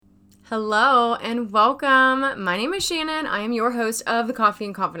Hello and welcome. My name is Shannon. I am your host of the Coffee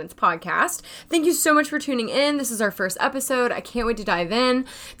and Confidence podcast. Thank you so much for tuning in. This is our first episode. I can't wait to dive in.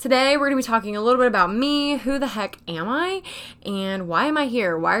 Today, we're going to be talking a little bit about me. Who the heck am I? And why am I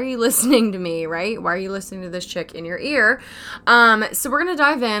here? Why are you listening to me, right? Why are you listening to this chick in your ear? So we're going to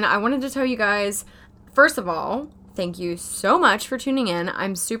dive in. I wanted to tell you guys, first of all, thank you so much for tuning in.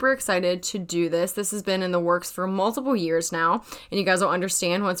 I'm super excited to do this. This has been in the works for multiple years now, and you guys will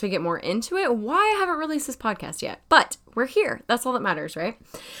understand once we get more into it why I haven't released this podcast yet. But we're here. That's all that matters, right?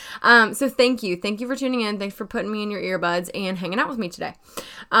 So thank you. Thank you for tuning in. Thanks for putting me in your earbuds and hanging out with me today.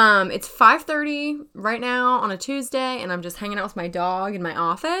 It's 5:30 right now on a Tuesday, and I'm just hanging out with my dog in my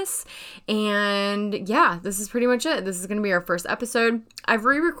office. And yeah, this is pretty much it. This is going to be our first episode. I've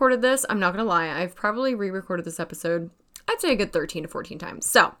re-recorded this. I'm not going to lie. I've probably re-recorded this episode, I'd say a good 13 to 14 times.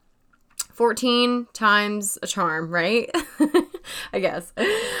 So 14 times a charm, right? I guess.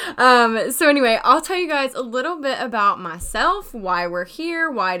 So anyway, I'll tell you guys a little bit about myself, why we're here,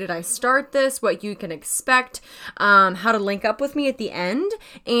 why did I start this, what you can expect, how to link up with me at the end,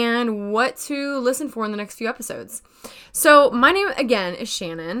 and what to listen for in the next few episodes. So my name, again, is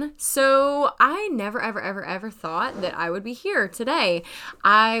Shannon. So I never, ever thought that I would be here today.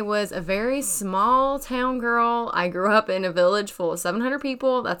 I was a very small town girl. I grew up in a village full of 700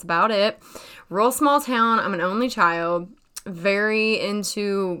 people. That's about it. Real small town. I'm an only child. Very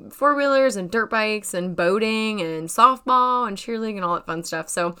into four-wheelers and dirt bikes and boating and softball and cheerleading and all that fun stuff.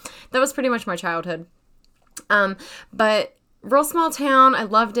 So that was pretty much my childhood. But real small town. I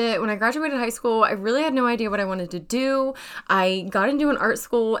loved it. When I graduated high school, I really had no idea what I wanted to do. I got into an art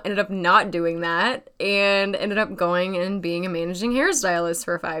school, ended up not doing that, and ended up going and being a managing hairstylist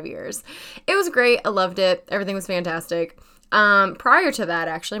for 5 years. It was great. I loved it. Everything was fantastic. Prior to that,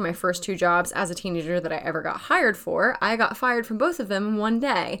 actually, my first two jobs as a teenager that I ever got hired for, I got fired from both of them in one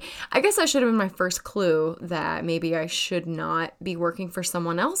day. I guess that should have been my first clue that maybe I should not be working for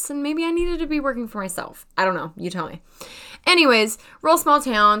someone else and maybe I needed to be working for myself. I don't know. You tell me. Anyways, real small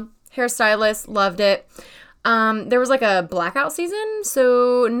town, hairstylist, loved it. There was like a blackout season,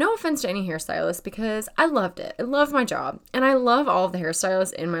 so no offense to any hairstylist because I loved it. I loved my job and I love all of the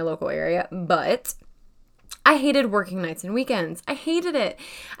hairstylists in my local area, but I hated working nights and weekends. I hated it.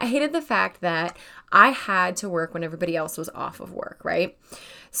 I hated the fact that I had to work when everybody else was off of work, right?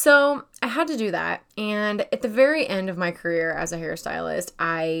 So I had to do that. And at the very end of my career as a hairstylist,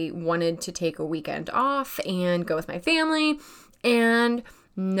 I wanted to take a weekend off and go with my family. And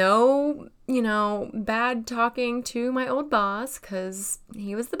no, bad talking to my old boss because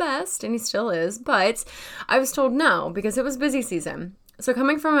he was the best and he still is. But I was told no because it was busy season. So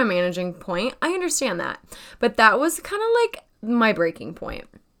coming from a managing point, I understand that. But that was kind of like my breaking point.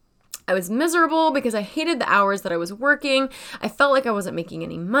 I was miserable because I hated the hours that I was working. I felt like I wasn't making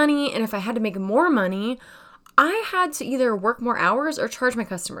any money. And if I had to make more money, I had to either work more hours or charge my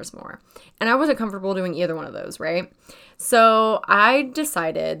customers more. And I wasn't comfortable doing either one of those, right? So I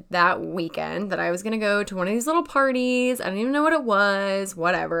decided that weekend that I was going to go to one of these little parties. I don't even know what it was,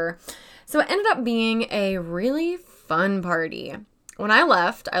 whatever. So it ended up being a really fun party. When I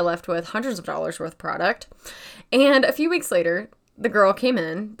left with hundreds of dollars worth of product. And a few weeks later, the girl came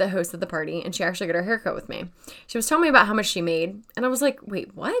in, the host of the party, and she actually got her haircut with me. She was telling me about how much she made. And I was like,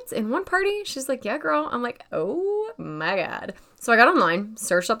 wait, what? In one party? She's like, yeah, girl. I'm like, oh my God. So I got online,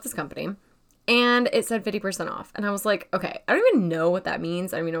 searched up this company, and it said 50% off. And I was like, okay, I don't even know what that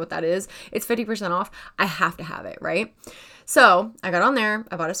means. I don't even know what that is. It's 50% off. I have to have it, right? So I got on there,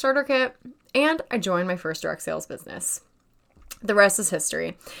 I bought a starter kit, and I joined my first direct sales business. The rest is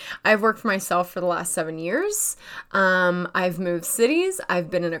history. I've worked for myself for the last 7 years. I've moved cities.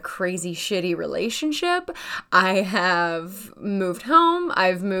 I've been in a crazy, shitty relationship. I have moved home.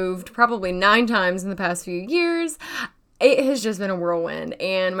 I've moved probably 9 times in the past few years. It has just been a whirlwind,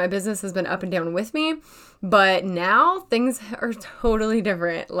 and my business has been up and down with me. But now things are totally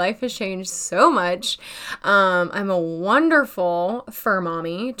different. Life has changed so much. I'm a wonderful fur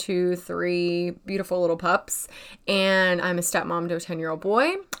mommy to 3 beautiful little pups, and I'm a stepmom to a 10-year-old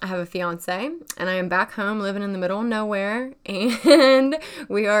boy. I have a fiance, and I am back home living in the middle of nowhere, and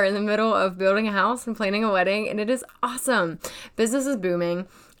we are in the middle of building a house and planning a wedding, and it is awesome. Business is booming.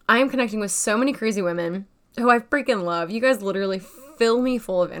 I am connecting with so many crazy women who I freaking love. You guys literally fill me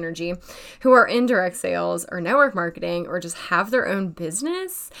full of energy, who are in direct sales or network marketing or just have their own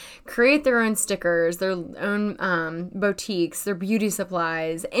business, create their own stickers, their own boutiques, their beauty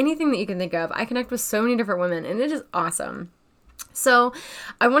supplies, anything that you can think of. I connect with so many different women, and it is awesome. So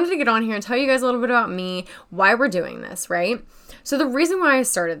I wanted to get on here and tell you guys a little bit about me, why we're doing this, right? So the reason why I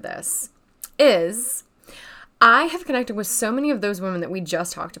started this is I have connected with so many of those women that we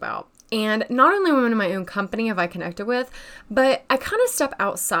just talked about. And not only women in my own company have I connected with, but I kind of step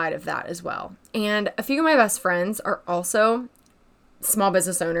outside of that as well. And a few of my best friends are also small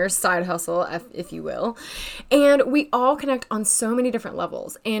business owners, side hustle, if you will. And we all connect on so many different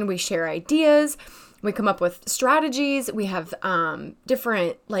levels, and we share ideas. We come up with strategies. We have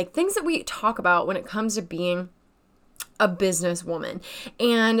different things that we talk about when it comes to being a businesswoman.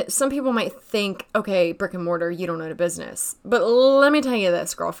 And some people might think, okay, brick and mortar, you don't own a business. But let me tell you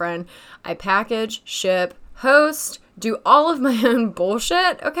this, girlfriend. I package, ship, host, do all of my own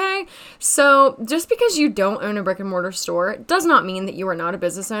bullshit, okay? So just because you don't own a brick and mortar store does not mean that you are not a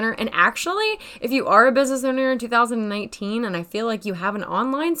business owner. And actually, if you are a business owner in 2019 and I feel like you have an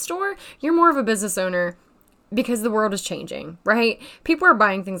online store, you're more of a business owner because the world is changing, right? People are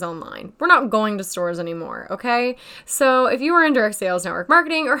buying things online. We're not going to stores anymore, okay? So if you are in direct sales, network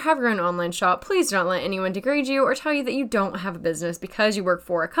marketing, or have your own online shop, please don't let anyone degrade you or tell you that you don't have a business because you work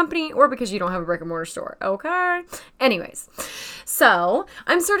for a company or because you don't have a brick and mortar store, okay? Anyways, so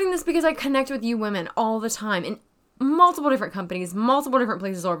I'm starting this because I connect with you women all the time in multiple different companies, multiple different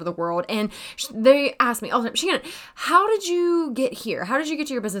places all over the world. And they ask me all the time, Shannon, how did you get here? How did you get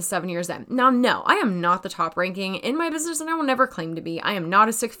to your business 7 years in? Now, no, I am not the top ranking in my business and I will never claim to be. I am not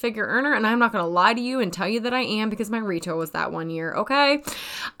a 6-figure earner and I'm not going to lie to you and tell you that I am because my retail was that 1 year, okay?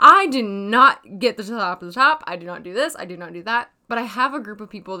 I did not get to the top of the top. I do not do this. I do not do that. But I have a group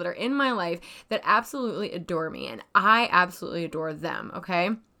of people that are in my life that absolutely adore me and I absolutely adore them, okay?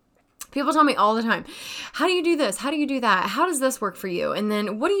 People tell me all the time, how do you do this? How do you do that? How does this work for you? And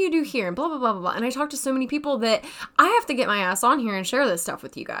then what do you do here? And blah, blah, blah, blah, blah. And I talk to so many people that I have to get my ass on here and share this stuff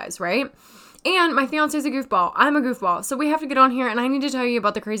with you guys, right? And my fiance is a goofball. I'm a goofball. So we have to get on here and I need to tell you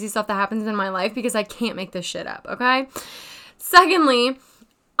about the crazy stuff that happens in my life because I can't make this shit up, okay? Secondly,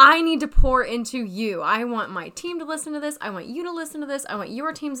 I need to pour into you. I want my team to listen to this. I want you to listen to this. I want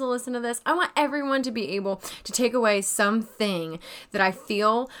your teams to listen to this. I want everyone to be able to take away something that I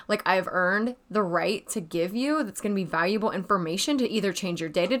feel like I've earned the right to give you that's going to be valuable information to either change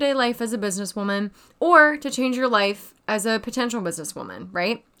your day-to-day life as a businesswoman or to change your life as a potential businesswoman,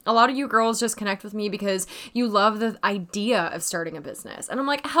 right? A lot of you girls just connect with me because you love the idea of starting a business. And I'm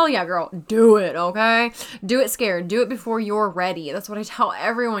like, hell yeah, girl, do it, okay? Do it scared. Do it before you're ready. That's what I tell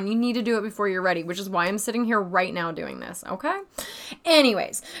everyone. You need to do it before you're ready, which is why I'm sitting here right now doing this, okay?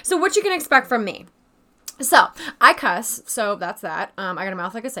 Anyways, so what you can expect from me. So, I cuss, so that's that. I got a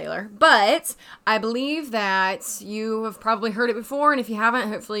mouth like a sailor, but I believe that you have probably heard it before, and if you haven't,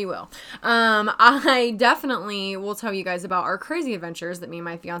 hopefully you will. I definitely will tell you guys about our crazy adventures that me and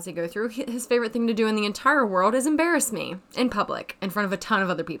my fiance go through. His favorite thing to do in the entire world is embarrass me in public in front of a ton of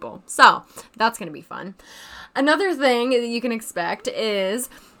other people. So, that's going to be fun. Another thing that you can expect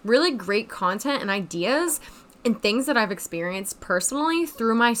is really great content and ideas and things that I've experienced personally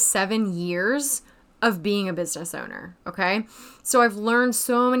through my 7 years of being a business owner, okay? So I've learned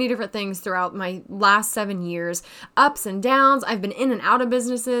so many different things throughout my last 7 years, ups and downs. I've been in and out of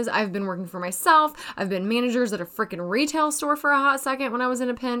businesses. I've been working for myself. I've been managers at a freaking retail store for a hot second when I was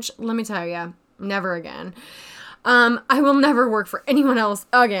in a pinch. Let me tell you, never again. I will never work for anyone else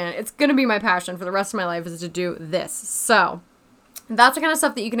again. It's going to be my passion for the rest of my life is to do this. So that's the kind of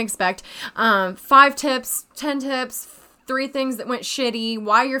stuff that you can expect. 5 tips, 10 tips, 3 things that went shitty,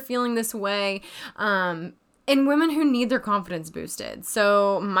 why you're feeling this way, and women who need their confidence boosted.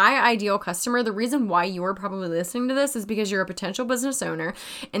 So my ideal customer, the reason why you're probably listening to this is because you're a potential business owner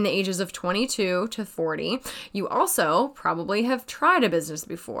in the ages of 22 to 40. You also probably have tried a business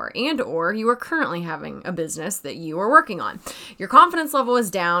before and or you are currently having a business that you are working on. Your confidence level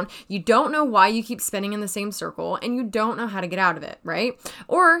is down. You don't know why you keep spinning in the same circle and you don't know how to get out of it, right?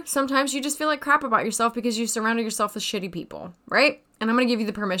 Or sometimes you just feel like crap about yourself because you surrounded yourself with shitty people, right? And I'm going to give you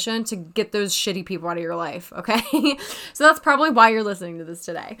the permission to get those shitty people out of your life, okay? So that's probably why you're listening to this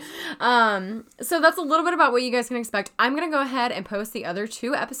today. So that's a little bit about what you guys can expect. I'm going to go ahead and post the other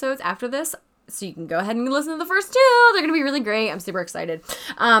 2 episodes after this. So you can go ahead and listen to the first 2. They're going to be really great. I'm super excited.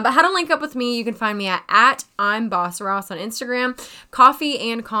 But how to link up with me, you can find me at I'm Boss Ross on Instagram, Coffee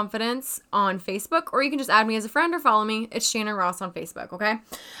and Confidence on Facebook, or you can just add me as a friend or follow me. It's Shannon Ross on Facebook, okay?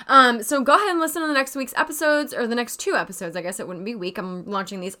 So go ahead and listen to the next week's episodes, or the next 2 episodes. I guess it wouldn't be week. I'm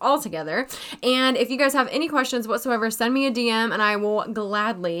launching these all together. And if you guys have any questions whatsoever, send me a DM and I will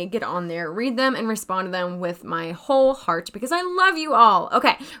gladly get on there, read them, and respond to them with my whole heart because I love you all.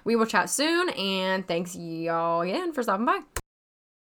 Okay, we will chat soon. And thanks y'all again for stopping by.